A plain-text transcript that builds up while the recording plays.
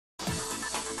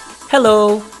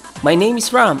Hello, my name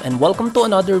is Ram and welcome to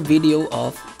another video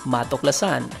of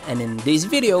Matuklasan. And in this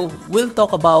video, we'll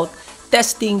talk about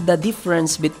testing the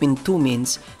difference between two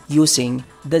means using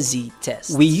the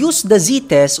z-test. We use the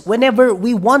z-test whenever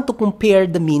we want to compare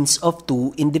the means of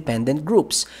two independent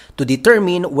groups to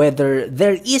determine whether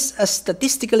there is a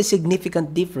statistically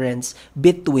significant difference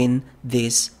between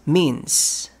these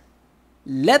means.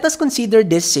 Let us consider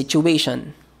this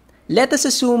situation. Let us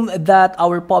assume that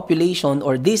our population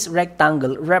or this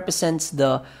rectangle represents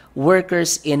the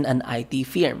workers in an IT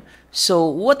firm. So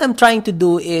what I'm trying to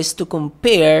do is to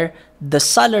compare the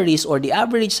salaries or the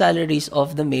average salaries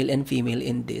of the male and female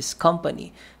in this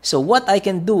company. So what I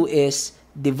can do is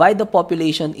divide the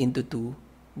population into two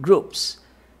groups.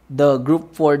 The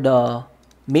group for the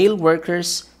male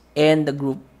workers and the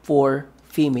group for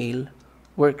female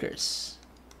workers.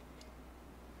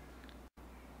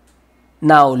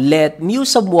 Now, let mu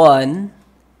sub 1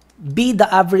 be the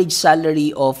average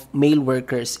salary of male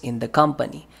workers in the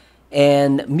company,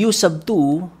 and mu sub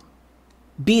 2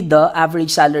 be the average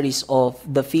salaries of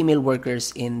the female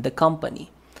workers in the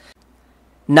company.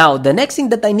 Now, the next thing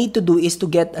that I need to do is to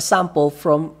get a sample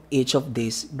from each of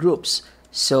these groups.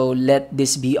 So, let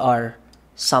this be our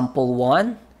sample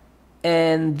 1,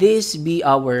 and this be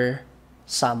our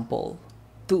sample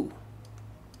 2.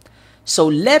 So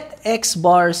let x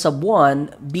bar sub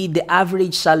 1 be the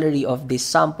average salary of these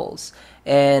samples,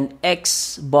 and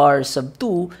x bar sub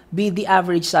 2 be the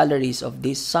average salaries of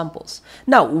these samples.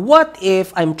 Now, what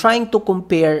if I'm trying to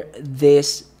compare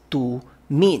these two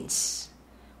means?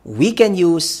 We can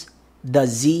use the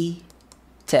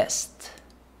z-test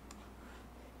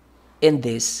in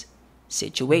this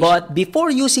situation. But before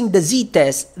using the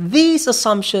z-test, these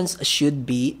assumptions should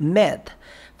be met.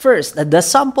 First, the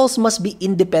samples must be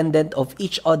independent of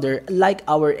each other, like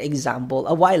our example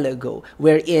a while ago,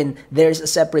 wherein there's a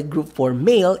separate group for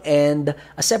male and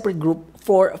a separate group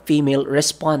for female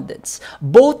respondents.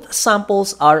 Both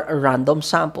samples are random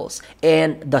samples,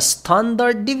 and the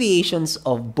standard deviations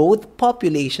of both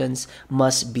populations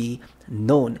must be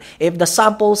known. If the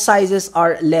sample sizes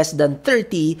are less than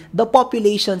 30, the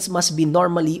populations must be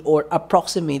normally or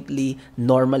approximately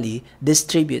normally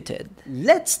distributed.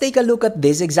 Let's take a look at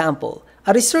this example.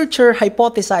 A researcher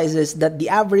hypothesizes that the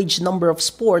average number of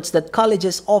sports that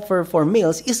colleges offer for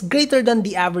males is greater than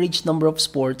the average number of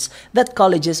sports that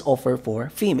colleges offer for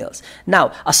females.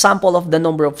 Now, a sample of the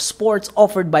number of sports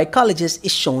offered by colleges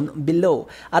is shown below.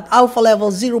 At alpha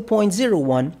level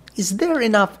 0.01, is there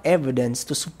enough evidence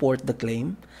to support the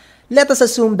claim? Let us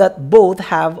assume that both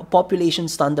have population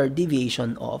standard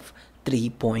deviation of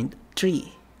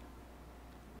 3.3.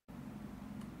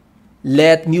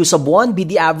 Let mu sub 1 be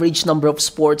the average number of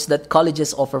sports that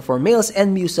colleges offer for males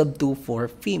and mu sub 2 for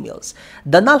females.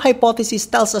 The null hypothesis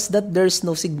tells us that there's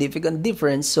no significant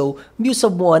difference, so mu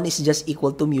sub 1 is just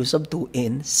equal to mu sub 2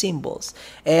 in symbols.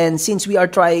 And since we are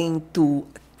trying to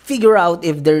figure out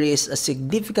if there is a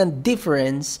significant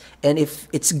difference and if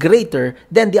it's greater,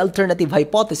 then the alternative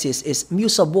hypothesis is mu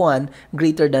sub 1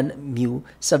 greater than mu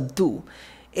sub 2.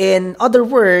 In other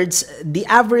words, the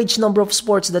average number of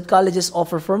sports that colleges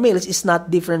offer for males is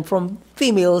not different from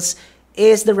females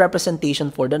is the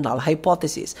representation for the null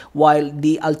hypothesis, while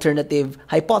the alternative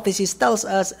hypothesis tells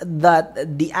us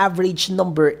that the average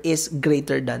number is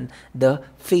greater than the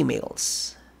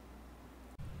females.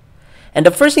 And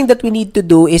the first thing that we need to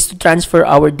do is to transfer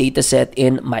our dataset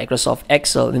in Microsoft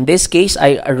Excel. In this case,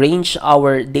 I arrange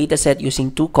our dataset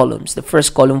using two columns. The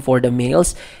first column for the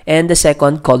males and the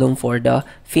second column for the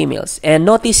females. And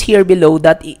notice here below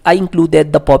that I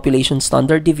included the population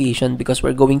standard deviation because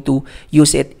we're going to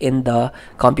use it in the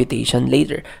computation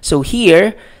later. So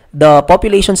here, the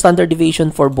population standard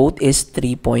deviation for both is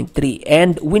 3.3,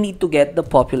 and we need to get the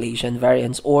population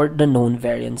variance or the known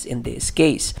variance in this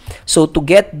case. So to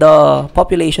get the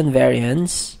population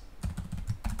variance,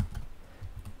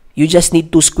 you just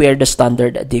need to square the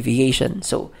standard deviation.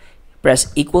 So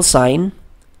press equal sign,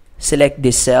 select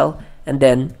this cell, and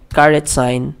then caret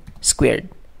sign squared.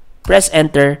 Press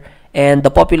enter, and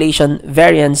the population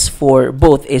variance for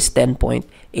both is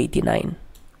 10.89.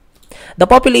 The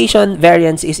population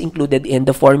variance is included in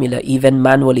the formula even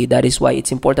manually. That is why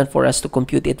it's important for us to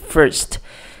compute it first.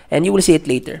 And you will see it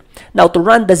later. Now, to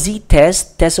run the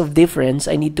z-test, test of difference,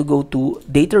 I need to go to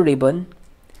data ribbon,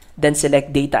 then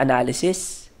select data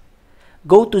analysis,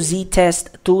 go to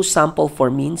z-test to sample for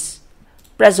means,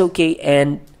 press OK,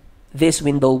 and this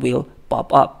window will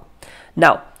pop up.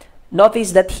 Now,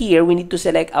 notice that here we need to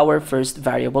select our first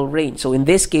variable range. So in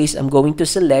this case, I'm going to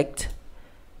select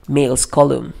males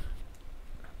column.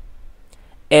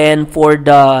 And for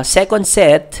the second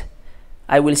set,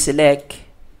 I will select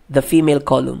the female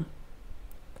column.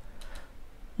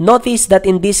 Notice that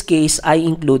in this case, I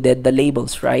included the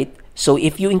labels, right? So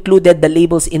if you included the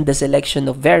labels in the selection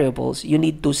of variables, you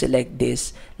need to select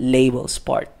this labels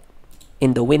part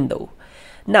in the window.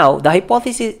 Now, the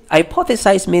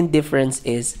hypothesized mean difference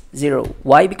is 0.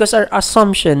 Why? Because our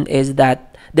assumption is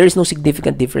that there is no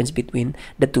significant difference between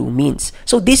the two means.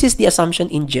 So this is the assumption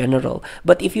in general.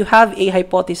 But if you have a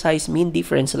hypothesized mean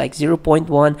difference like 0.1,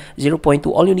 0.2,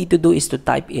 all you need to do is to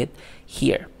type it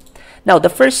here. Now,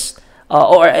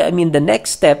 the next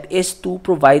step is to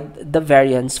provide the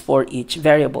variance for each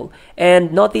variable.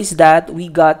 And notice that we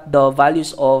got the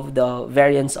values of the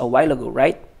variance a while ago,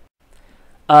 right?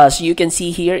 So you can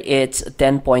see here it's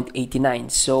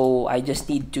 10.89. So I just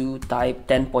need to type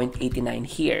 10.89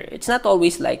 here. It's not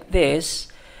always like this.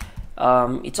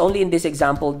 It's only in this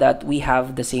example that we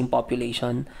have the same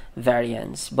population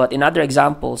variance. But in other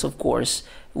examples, of course,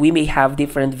 we may have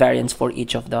different variance for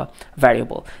each of the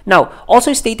variable. Now,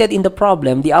 also stated in the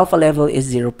problem, the alpha level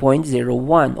is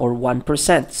 0.01 or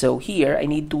 1%. So here, I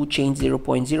need to change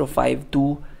 0.05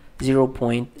 to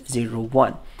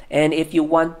 0.01. And if you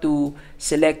want to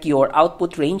select your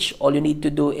output range, all you need to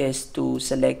do is to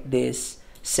select this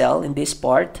cell in this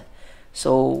part.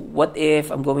 So what if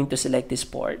I'm going to select this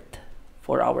part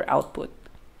for our output?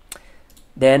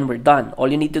 Then we're done.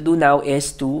 All you need to do now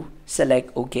is to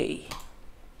select OK.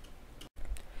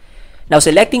 Now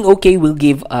selecting OK will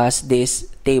give us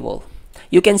this table.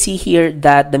 You can see here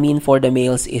that the mean for the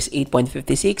males is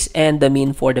 8.56 and the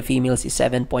mean for the females is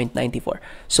 7.94.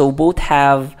 So both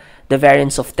have the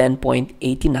variance of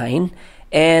 10.89,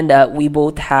 and we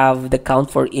both have the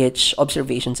count for each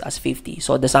observations as 50.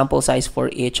 So the sample size for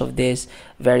each of this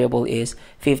variable is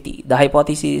 50. The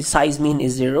hypothesis size mean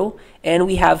is 0, and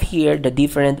we have here the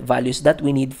different values that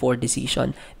we need for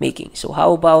decision making. So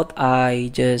how about I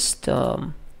just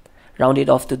round it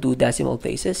off to 2 decimal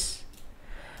places?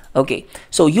 Okay,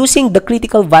 so using the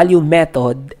critical value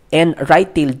method and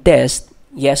right tail test,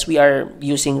 yes, we are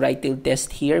using right tail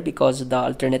test here because the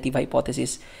alternative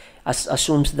hypothesis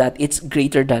assumes that it's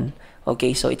greater than.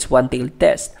 Okay, so it's one tail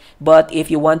test. But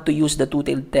if you want to use the two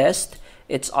tail test,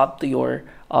 it's up to your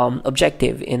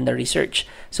objective in the research.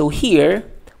 So here,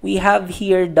 we have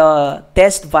here the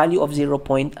test value of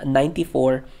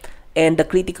 0.94 and the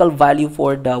critical value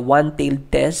for the one tail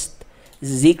test,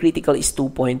 Z critical is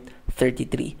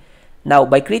 2.33. Now,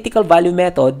 by critical value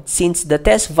method, since the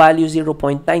test value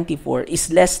 0.94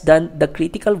 is less than the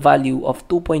critical value of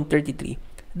 2.33,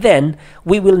 then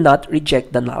we will not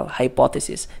reject the null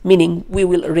hypothesis, meaning we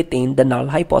will retain the null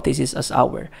hypothesis as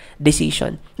our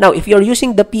decision. Now, if you're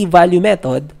using the p-value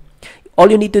method, all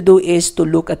you need to do is to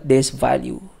look at this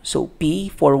value. So p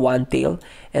for one tail,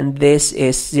 and this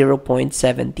is 0.17.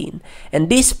 And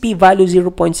this p-value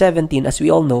 0.17, as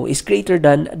we all know, is greater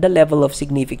than the level of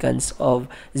significance of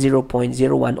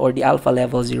 0.01 or the alpha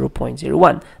level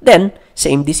 0.01. Then,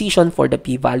 same decision for the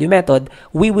p-value method,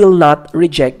 we will not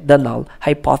reject the null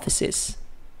hypothesis.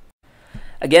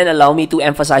 Again, allow me to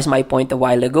emphasize my point a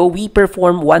while ago. We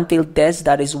perform one tail test.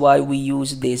 That is why we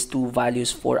use these two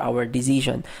values for our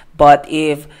decision. But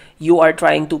if you are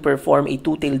trying to perform a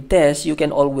two-tail test, you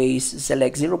can always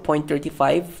select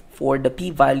 0.35 for the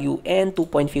p-value and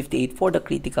 2.58 for the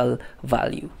critical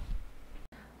value.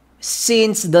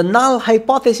 Since the null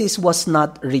hypothesis was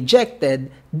not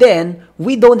rejected, then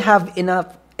we don't have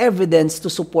enough evidence to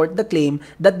support the claim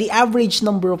that the average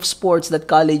number of sports that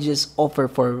colleges offer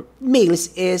for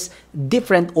males is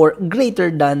different or greater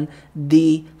than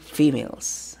the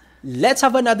females. Let's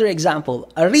have another example.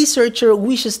 A researcher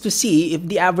wishes to see if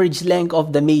the average length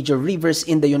of the major rivers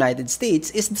in the United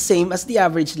States is the same as the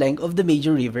average length of the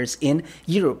major rivers in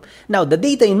Europe. Now, the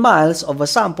data in miles of a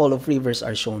sample of rivers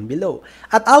are shown below.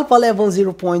 At alpha level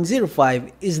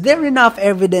 0.05, is there enough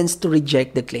evidence to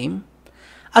reject the claim?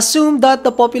 Assume that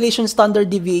the population standard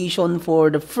deviation for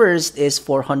the first is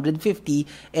 450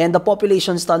 and the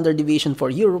population standard deviation for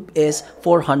Europe is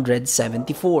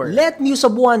 474. Let mu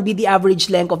sub 1 be the average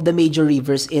length of the major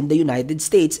rivers in the United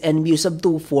States and mu sub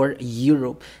 2 for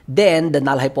Europe. Then the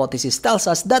null hypothesis tells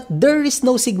us that there is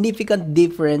no significant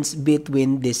difference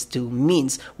between these two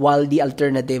means, while the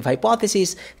alternative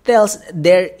hypothesis tells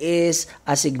there is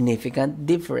a significant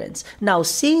difference. Now,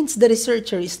 since the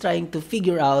researcher is trying to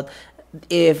figure out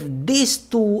if these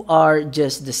two are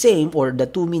just the same or the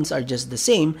two means are just the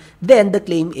same, then the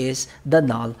claim is the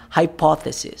null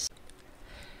hypothesis.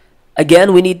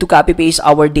 Again, we need to copy paste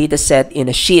our data set in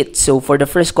a sheet. So for the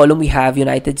first column, we have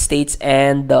United States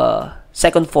and the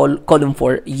second column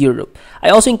for Europe. I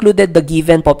also included the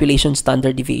given population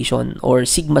standard deviation, or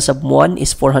sigma sub 1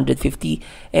 is 450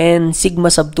 and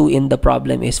sigma sub 2 in the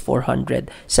problem is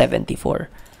 474.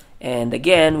 And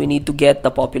again, we need to get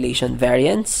the population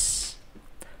variance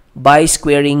by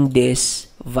squaring these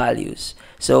values.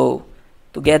 So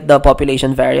to get the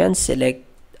population variance, select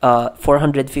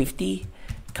 450,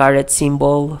 caret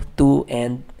symbol, 2,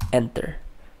 and enter.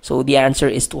 So the answer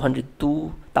is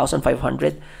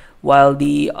 202,500, while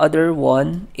the other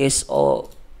one is what?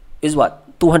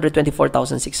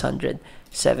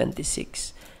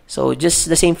 224,676. So just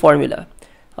the same formula.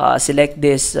 Select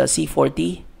this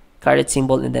C40, caret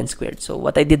symbol, and then squared. So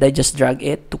what I did, I just drag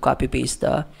it to copy paste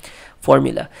the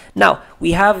formula. Now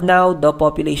we have the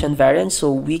population variance,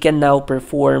 so we can now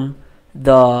perform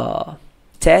the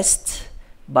test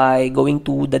by going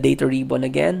to the data ribbon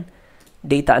again,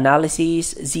 data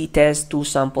analysis, z-test, 2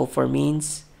 sample for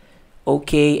means.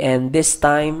 Okay, and this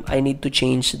time I need to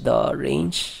change the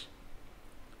range,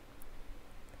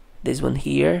 this one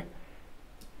here,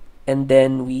 and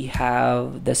then we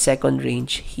have the second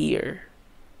range here.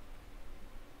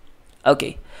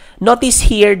 Okay, notice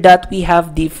here that we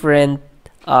have different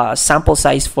sample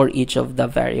size for each of the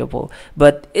variable,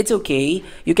 but it's okay.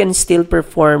 You can still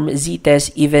perform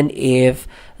z-test even if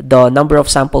the number of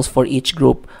samples for each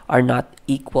group are not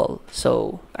equal.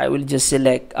 So I will just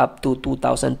select up to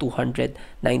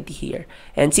 2,290 here,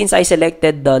 and since I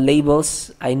selected the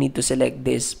labels, I need to select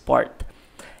this part,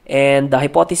 and the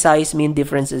hypothesized mean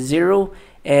difference is 0,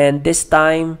 and this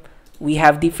time we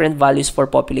have different values for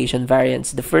population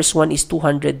variance. The first one is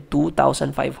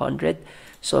 202,500.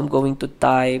 So I'm going to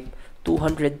type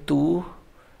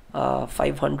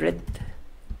 202,500.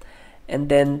 And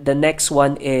then the next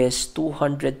one is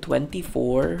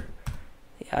 224.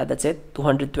 Yeah, that's it.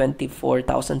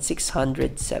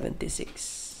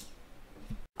 224,676.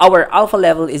 Our alpha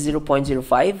level is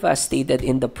 0.05 as stated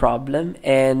in the problem.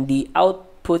 And the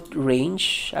output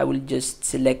range, I will just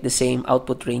select the same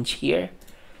output range here.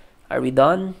 Are we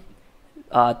done?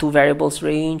 2 variables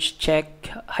range, check.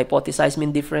 Hypothesized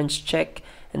mean difference, check.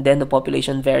 And then the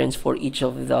population variance for each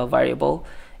of the variable.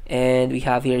 And we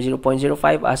have here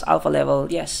 0.05 as alpha level.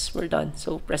 Yes, we're done.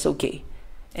 So press OK.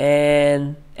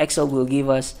 And Excel will give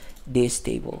us this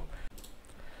table.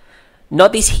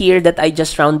 Notice here that I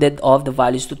just rounded off the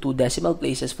values to 2 decimal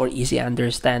places for easy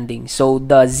understanding. So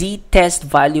the z-test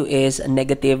value is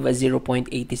negative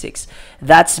 0.86.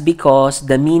 That's because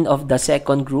the mean of the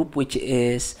second group, which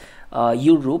is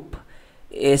Europe,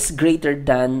 is greater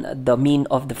than the mean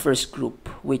of the first group,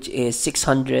 which is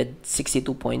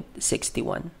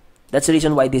 662.61. That's the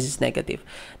reason why this is negative.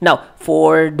 Now,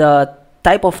 for the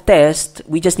type of test,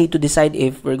 we just need to decide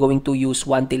if we're going to use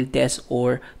one-tailed test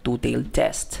or two-tailed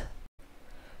test.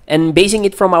 And basing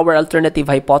it from our alternative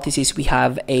hypothesis, we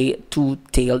have a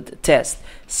two-tailed test.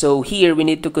 So here, we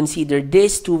need to consider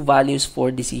these 2 values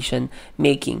for decision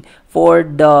making. For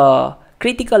the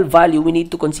critical value, we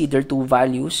need to consider 2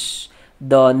 values,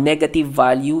 the negative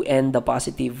value and the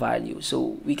positive value.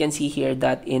 So we can see here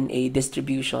that in a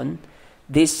distribution,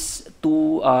 these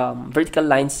 2 vertical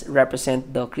lines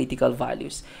represent the critical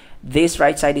values. This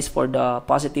right side is for the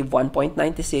positive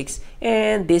 1.96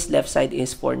 and this left side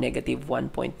is for negative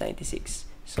 1.96.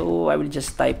 So I will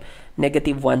just type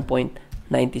negative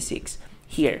 1.96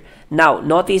 here. Now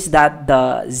notice that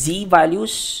the z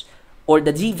values or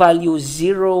the z value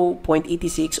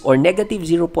 0.86 or negative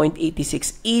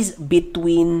 0.86 is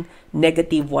between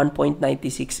negative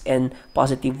 1.96 and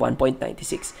positive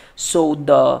 1.96. So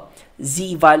the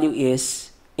z value is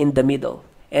in the middle.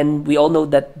 And we all know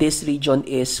that this region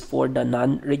is for the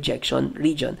non-rejection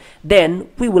region. Then,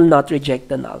 we will not reject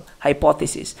the null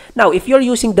hypothesis. Now, if you're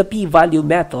using the p-value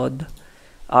method,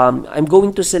 I'm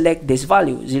going to select this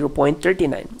value,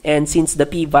 0.39. And since the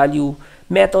p-value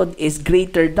method is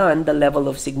greater than the level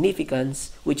of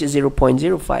significance, which is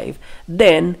 0.05,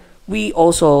 then we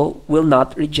also will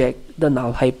not reject the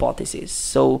null hypothesis.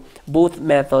 So, both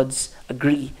methods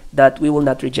agree that we will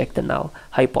not reject the null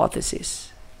hypothesis.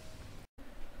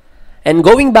 And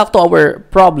going back to our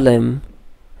problem,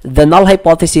 the null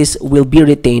hypothesis will be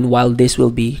retained while this will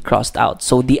be crossed out.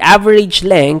 So the average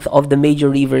length of the major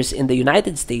rivers in the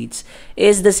United States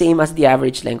is the same as the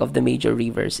average length of the major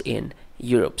rivers in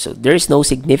Europe. So there is no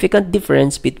significant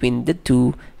difference between the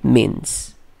 2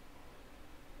 means.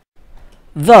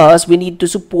 Thus, we need to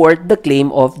support the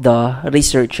claim of the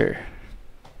researcher.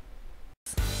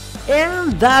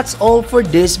 And that's all for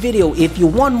this video. If you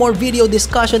want more video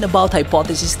discussion about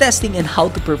hypothesis testing and how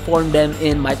to perform them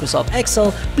in Microsoft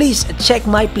Excel, please check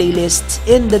my playlists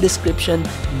in the description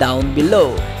down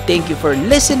below. Thank you for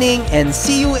listening and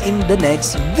see you in the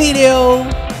next video.